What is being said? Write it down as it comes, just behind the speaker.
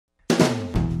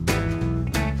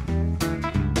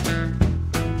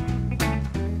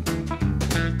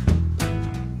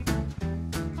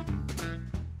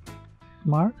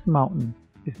Smart's Mountain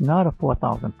is not a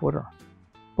 4,000 footer,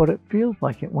 but it feels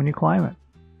like it when you climb it.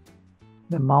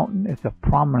 The mountain is a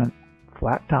prominent,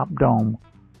 flat-top dome.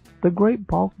 The great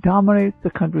bulk dominates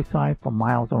the countryside for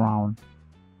miles around.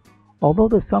 Although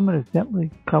the summit is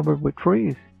densely covered with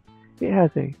trees, it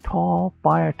has a tall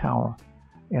fire tower,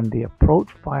 and the approach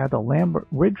via the Lambert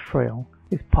Ridge Trail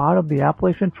is part of the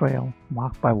Appalachian Trail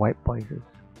marked by white places.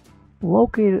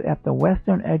 Located at the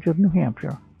western edge of New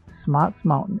Hampshire, Smart's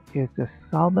Mountain is the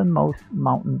southernmost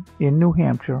mountain in New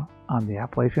Hampshire on the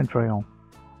Appalachian Trail.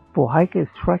 For hikers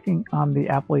trekking on the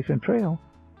Appalachian Trail,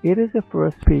 it is the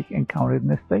first peak encountered in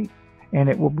the state, and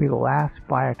it will be the last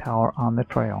fire tower on the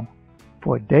trail.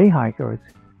 For day hikers,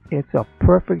 it's a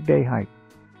perfect day hike.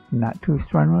 Not too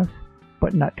strenuous,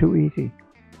 but not too easy.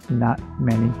 Not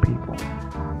many people.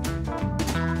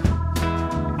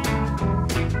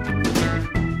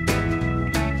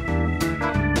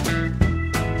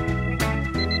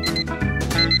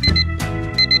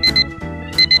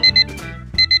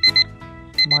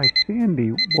 My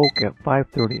Sandy woke at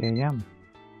 5:30 a.m.,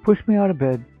 pushed me out of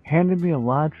bed, handed me a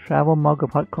large travel mug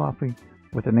of hot coffee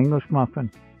with an English muffin,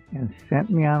 and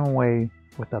sent me on my way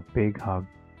with a big hug.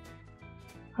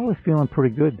 I was feeling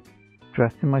pretty good,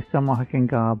 dressed in my summer hiking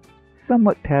garb,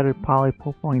 somewhat tattered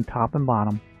polypropylene top and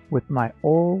bottom, with my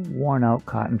old worn-out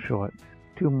cotton shorts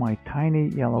to my tiny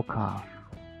yellow car.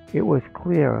 It was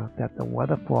clear that the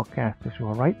weather forecasters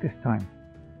were right this time.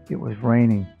 It was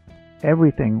raining.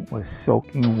 Everything was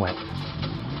soaking wet.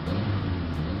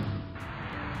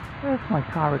 As my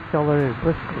car accelerated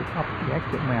briskly up the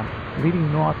exit ramp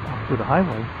leading north up to the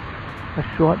highway, a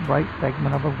short, bright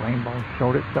segment of a rainbow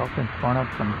showed itself in front of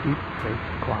some deep space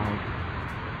clouds.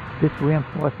 This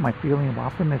reinforced my feeling of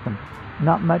optimism.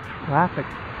 Not much traffic,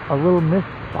 a little mist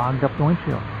fogged up the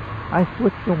windshield. I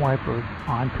switched the wipers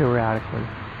on periodically.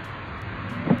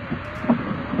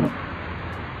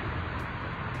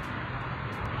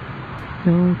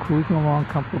 Soon cruising along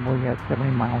comfortably at 70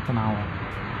 miles an hour.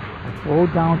 I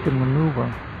slowed down to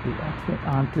maneuver the exit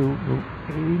onto Route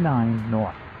 89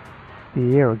 north.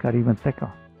 The air got even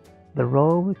thicker. The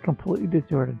road was completely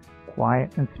deserted,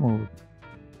 quiet and smooth.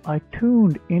 I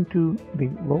tuned into the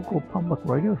local public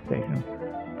radio station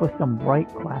for some bright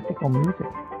classical music.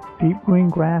 Deep green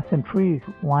grass and trees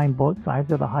lined both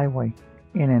sides of the highway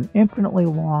in an infinitely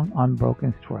long,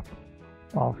 unbroken strip.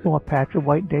 Also, a patch of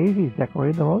white daisies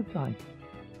decorated the roadside.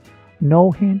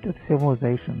 No hint of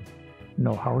civilization.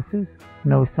 No houses,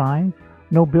 no signs,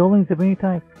 no buildings of any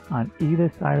type on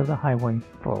either side of the highway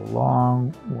for a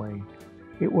long way.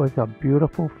 It was a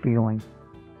beautiful feeling.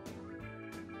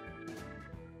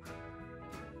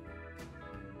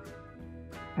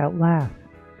 At last,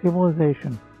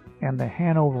 civilization and the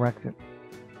Hanover exit.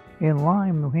 In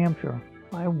Lyme, New Hampshire,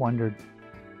 I wondered,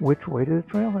 which way to the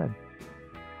trailhead?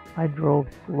 I drove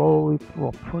slowly through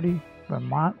a pretty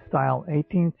Vermont-style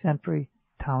 18th century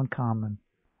town common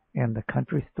and the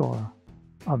country store,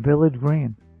 a village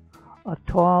green, a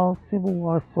tall Civil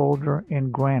War soldier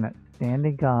in granite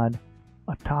standing guard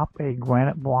atop a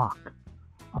granite block,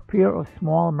 a pair of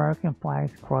small American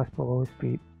flags crossed below his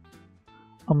feet.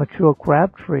 A mature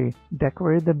crab tree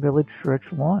decorated the village church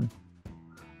lawn.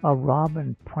 A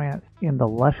robin pranced in the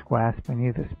lush grass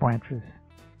beneath its branches.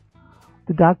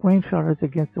 The dark rain shutters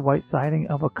against the white siding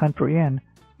of a country inn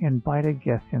invited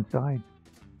guests inside.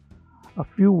 A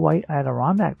few white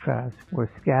Adirondack chairs were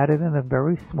scattered in a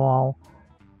very small,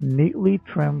 neatly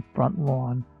trimmed front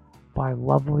lawn by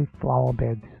lovely flower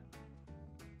beds.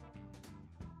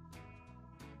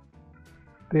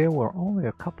 There were only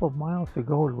a couple of miles to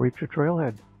go to reach the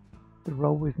trailhead. The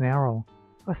road was narrow.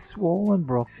 A swollen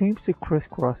brook seems to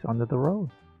crisscross under the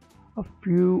road. A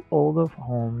few older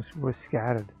homes were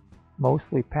scattered,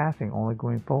 mostly passing only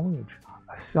green foliage.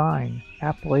 A sign,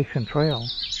 Appalachian Trail,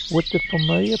 with the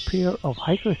familiar pair of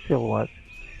hiker silhouettes,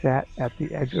 sat at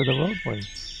the edge of the roadway.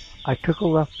 I took a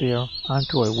left there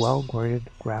onto a well-graded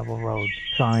gravel road,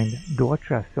 signed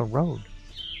Dorchester Road.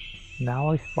 Now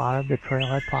I spotted the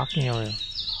trailhead parking area.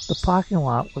 The parking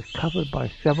lot was covered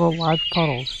by several large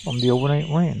puddles from the overnight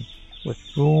rain, with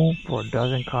room for a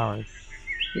dozen cars.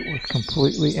 It was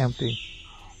completely empty.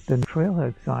 The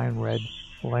trailhead sign read,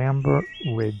 Lambert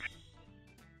Ridge.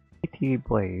 A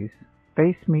blaze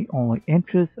faced me only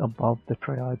inches above the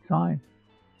trailhead sign.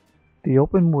 The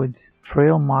open woods,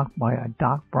 trail marked by a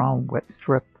dark brown wet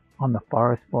strip on the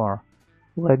forest floor,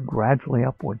 led gradually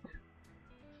upwards.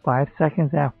 5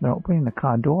 seconds after opening the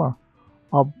car door,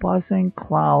 a buzzing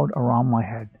cloud around my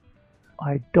head.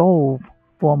 I dove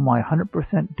for my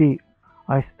 100% deep.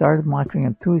 I started marching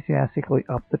enthusiastically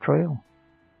up the trail.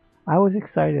 I was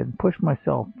excited and pushed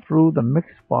myself through the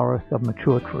mixed forest of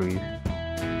mature trees.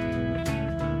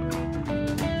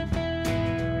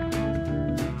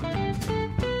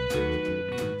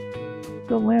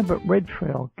 The Lambert Ridge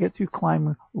Trail gets you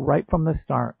climbing right from the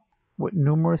start, with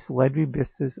numerous ledgy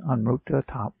vistas en route to the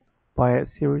top by a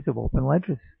series of open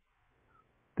ledges.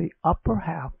 The upper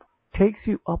half takes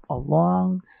you up a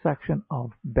long section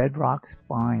of bedrock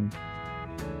spine.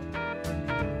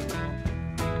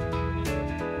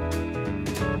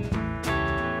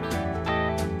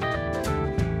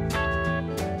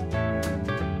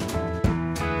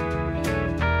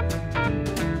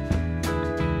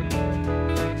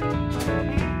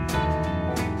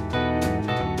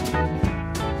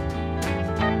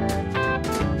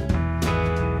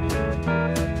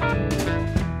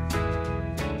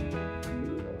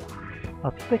 A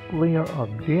thick layer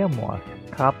of deer moss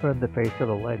carpeted the face of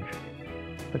the ledge.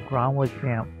 The ground was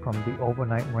damp from the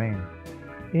overnight rain.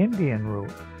 Indian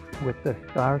root with the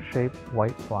star-shaped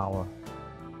white flower.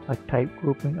 A tight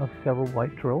grouping of several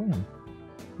white trilliums.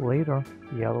 Later,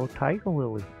 yellow tiger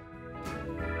lily.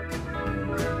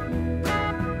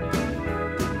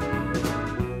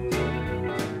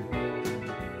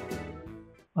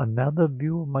 Another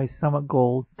view of my summit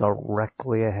goal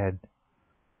directly ahead.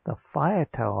 The fire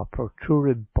tower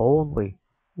protruded boldly,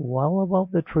 well above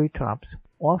the treetops,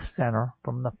 off-center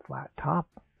from the flat top.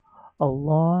 A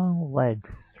long ledge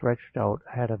stretched out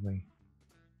ahead of me.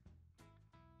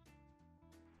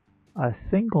 A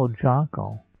single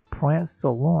jonquil pranced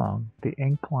along the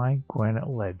inclined granite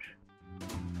ledge.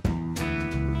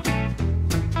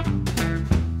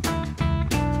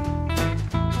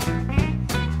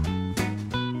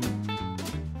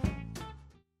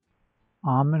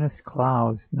 Ominous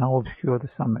clouds now obscure the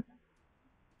summit.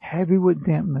 Heavy with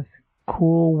dampness,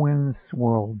 cool winds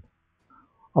swirled.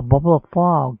 A bubble of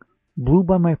fog blew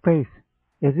by my face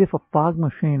as if a fog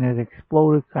machine had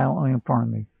exploded silently in front of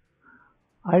me.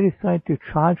 I decided to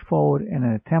charge forward in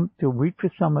an attempt to reach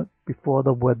the summit before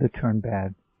the weather turned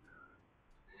bad.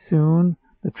 Soon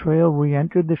the trail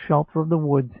re-entered the shelter of the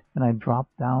woods and I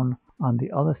dropped down on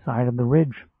the other side of the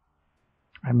ridge.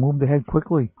 I moved ahead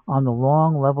quickly on the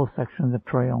long level sections of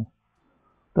trail.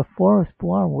 The forest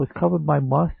floor was covered by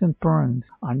moss and ferns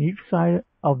on each side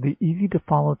of the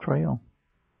easy-to-follow trail.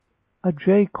 A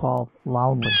jay called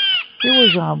loudly. It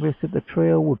was obvious that the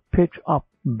trail would pitch up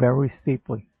very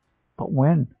steeply. But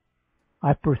when?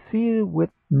 I proceeded with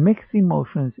mixed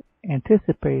emotions,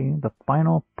 anticipating the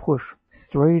final push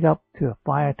straight up to the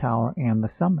fire tower and the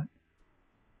summit.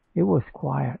 It was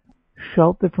quiet,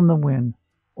 sheltered from the wind,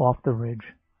 off the ridge,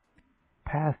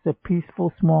 past a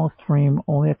peaceful small stream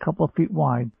only a couple of feet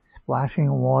wide, splashing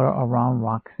water around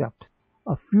rock steps.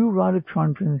 A few rotted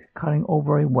truncheons cutting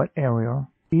over a wet area.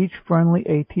 Each friendly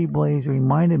AT blaze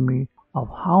reminded me of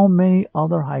how many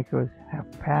other hikers have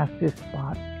passed this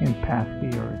spot in past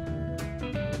years.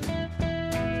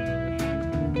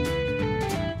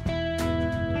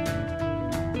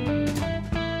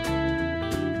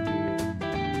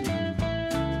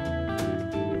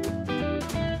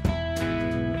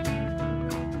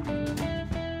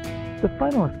 The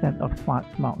final ascent of Smots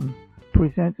Mountain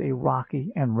presents a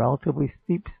rocky and relatively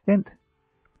steep ascent.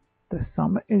 The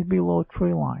summit is below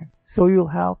tree line, so you'll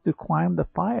have to climb the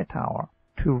fire tower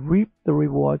to reap the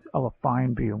rewards of a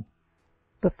fine view.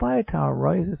 The fire tower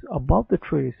rises above the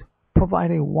trees,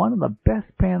 providing one of the best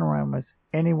panoramas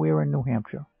anywhere in New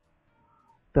Hampshire.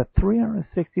 The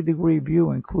 360-degree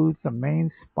view includes the main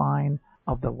spine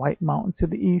of the White Mountains to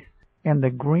the east and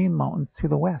the Green Mountains to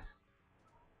the west.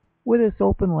 With its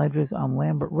open ledges on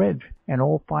Lambert Ridge and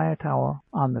Old Fire Tower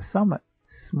on the summit,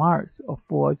 Smarts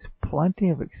affords plenty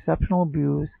of exceptional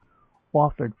views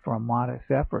offered for a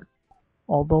modest effort.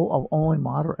 Although of only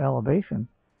moderate elevation,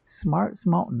 Smarts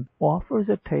Mountain offers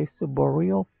a taste of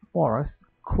boreal forest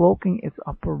cloaking its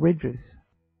upper ridges.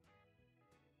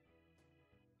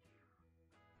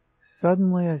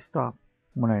 Suddenly I stopped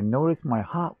when I noticed my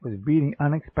heart was beating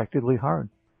unexpectedly hard.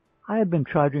 I had been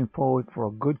charging forward for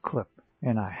a good clip,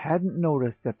 and I hadn't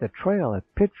noticed that the trail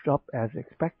had pitched up as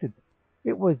expected.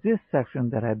 It was this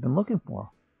section that I had been looking for.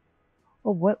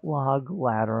 A wet log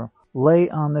ladder lay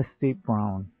on the steep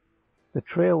ground. The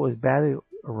trail was badly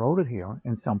eroded here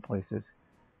in some places,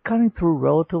 cutting through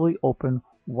relatively open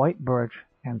white birch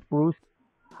and spruce.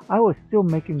 I was still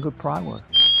making good progress,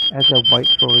 as a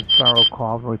white-throated sparrow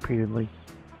called repeatedly.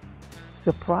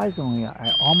 Surprisingly,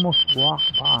 I almost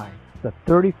walked by the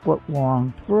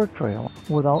 30-foot-long fur trail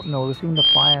without noticing the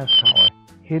fire tower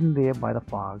hidden there by the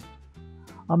fog.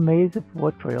 A maze of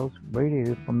four trails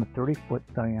radiated from the 30-foot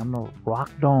diameter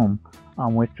rock dome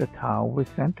on which the tower was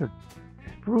centered.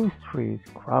 Spruce trees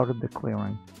crowded the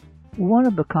clearing. One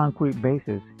of the concrete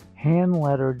bases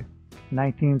hand-lettered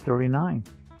 1939.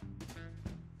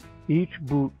 Each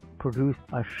boot produced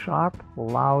a sharp,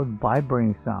 loud,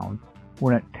 vibrating sound,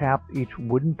 when it tapped each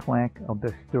wooden plank of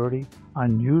the sturdy,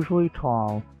 unusually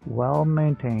tall,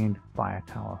 well-maintained fire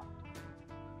tower.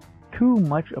 Two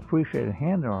much appreciated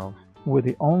handrails were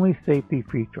the only safety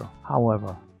feature,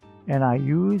 however, and I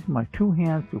used my two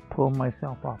hands to pull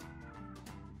myself up.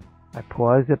 I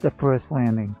paused at the first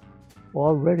landing,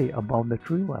 already above the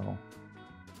tree level.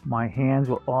 My hands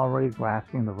were already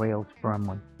grasping the rails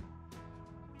firmly.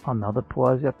 Another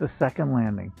pause at the second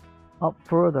landing, up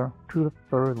further to the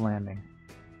third landing.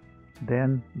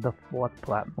 Then the fourth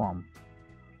platform.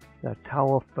 The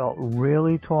tower felt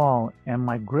really tall, and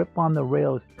my grip on the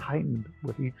rails tightened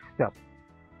with each step.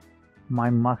 My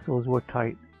muscles were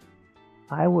tight.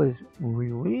 I was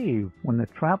relieved when the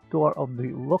trapdoor of the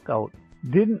lookout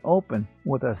didn't open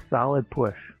with a solid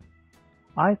push.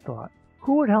 I thought,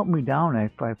 who would help me down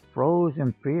if I froze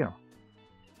in fear?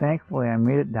 Thankfully, I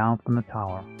made it down from the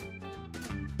tower.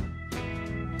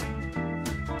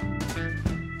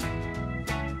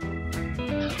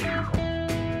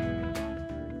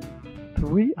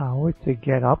 "3 hours to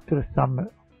get up to the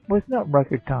summit was not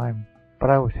record time, but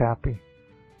I was happy.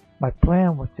 My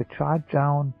plan was to charge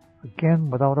down again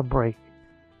without a break.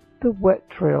 The wet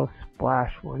trail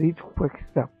splashed with each quick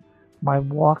step, my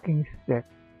walking stick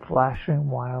flashing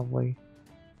wildly.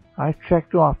 I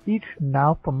checked off each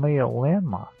now familiar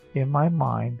landmark in my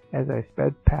mind as I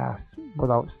sped past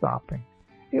without stopping.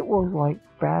 It was like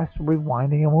fast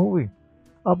rewinding a movie.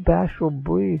 A bashful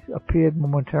breeze appeared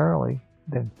momentarily,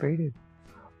 then faded.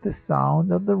 The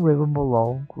sound of the river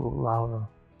below grew louder.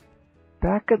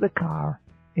 Back at the car,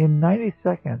 in 90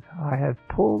 seconds I had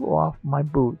pulled off my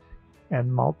boots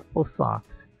and multiple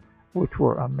socks, which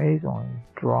were amazingly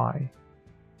dry,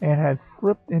 and had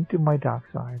slipped into my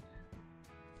docksides.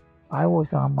 I was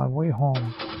on my way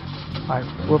home. I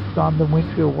flipped on the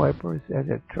windshield wipers as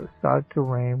it started to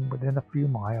rain within a few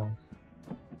miles.